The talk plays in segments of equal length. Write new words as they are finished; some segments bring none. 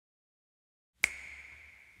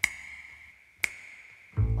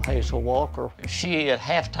Hazel Walker. She, at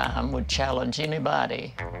halftime, would challenge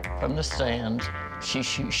anybody from the stands.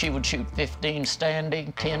 She would shoot 15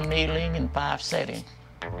 standing, 10 kneeling, and 5 sitting.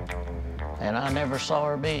 And I never saw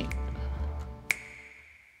her beat.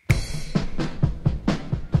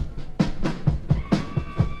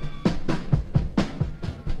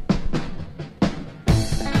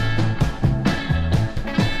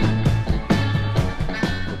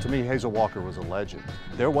 To me, Hazel Walker was a legend.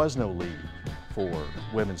 There was no league for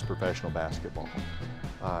women's professional basketball.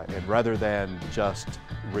 And rather than just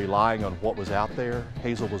relying on what was out there,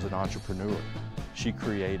 Hazel was an entrepreneur. She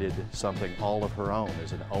created something all of her own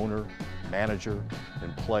as an owner, manager,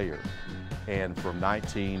 and player. And from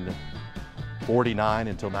 1949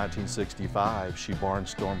 until 1965, she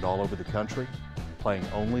barnstormed all over the country, playing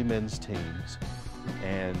only men's teams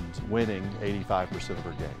and winning 85% of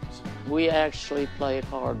her games. We actually played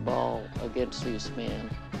hardball against these men.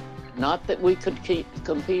 Not that we could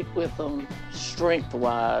compete with them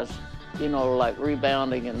strength-wise, you know, like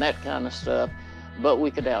rebounding and that kind of stuff, but we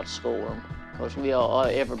could outscore them because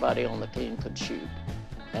everybody on the team could shoot.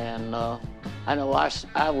 And I know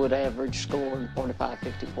I would average scoring 45,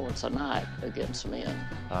 50 points a night against men.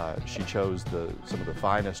 She chose some of the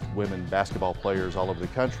finest women basketball players all over the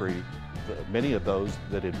country, many of those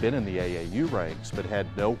that had been in the AAU ranks but had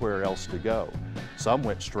nowhere else to go. Some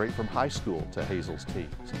went straight from high school to Hazel's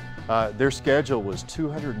teams. Their schedule was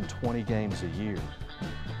 220 games a year.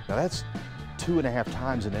 Now that's 2.5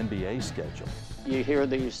 times an NBA schedule. You hear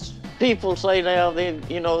these people say now, their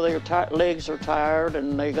legs are tired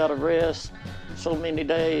and they got to rest so many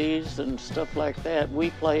days and stuff like that.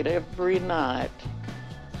 We played every night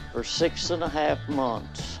for 6.5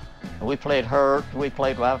 months. We played hurt.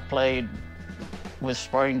 I've played with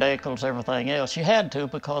sprained ankles, everything else. You had to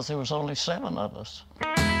because there was only 7 of us.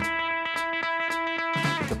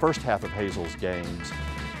 The first half of Hazel's games,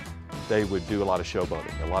 they would do a lot of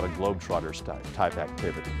showboating, a lot of Globetrotters type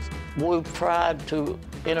activities. We tried to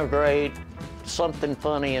integrate something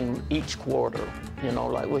funny in each quarter. You know,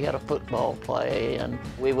 like we had a football play and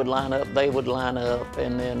we would line up, they would line up,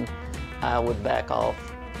 and then I would back off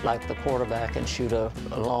like the quarterback and shoot a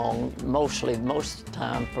long, most of the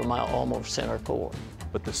time for my almost center court.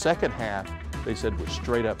 But the second half, they said, was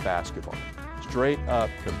straight up basketball. Straight up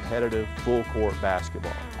competitive, full court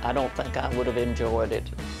basketball. I don't think I would have enjoyed it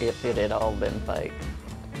if it had all been fake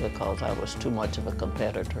because I was too much of a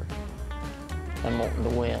competitor and wanting to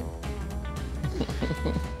win.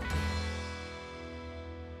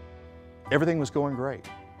 Everything was going great.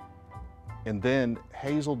 And then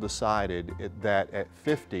Hazel decided that at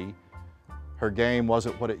 50, her game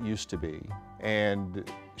wasn't what it used to be. And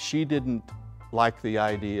she didn't like the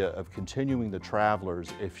idea of continuing the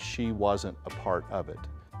Travelers if she wasn't a part of it.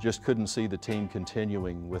 Just couldn't see the team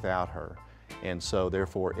continuing without her. And so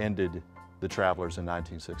therefore ended the Travelers in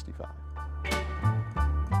 1965.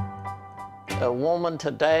 A woman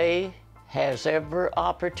today has every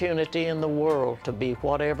opportunity in the world to be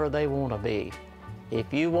whatever they want to be.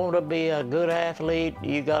 If you want to be a good athlete,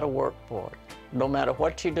 you got to work for it. No matter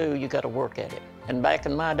what you do, you got to work at it. And back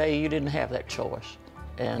in my day, you didn't have that choice.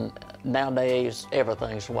 And nowadays,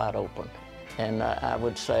 everything's wide open. And I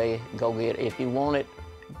would say, go get it. If you want it,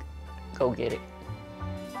 go get it.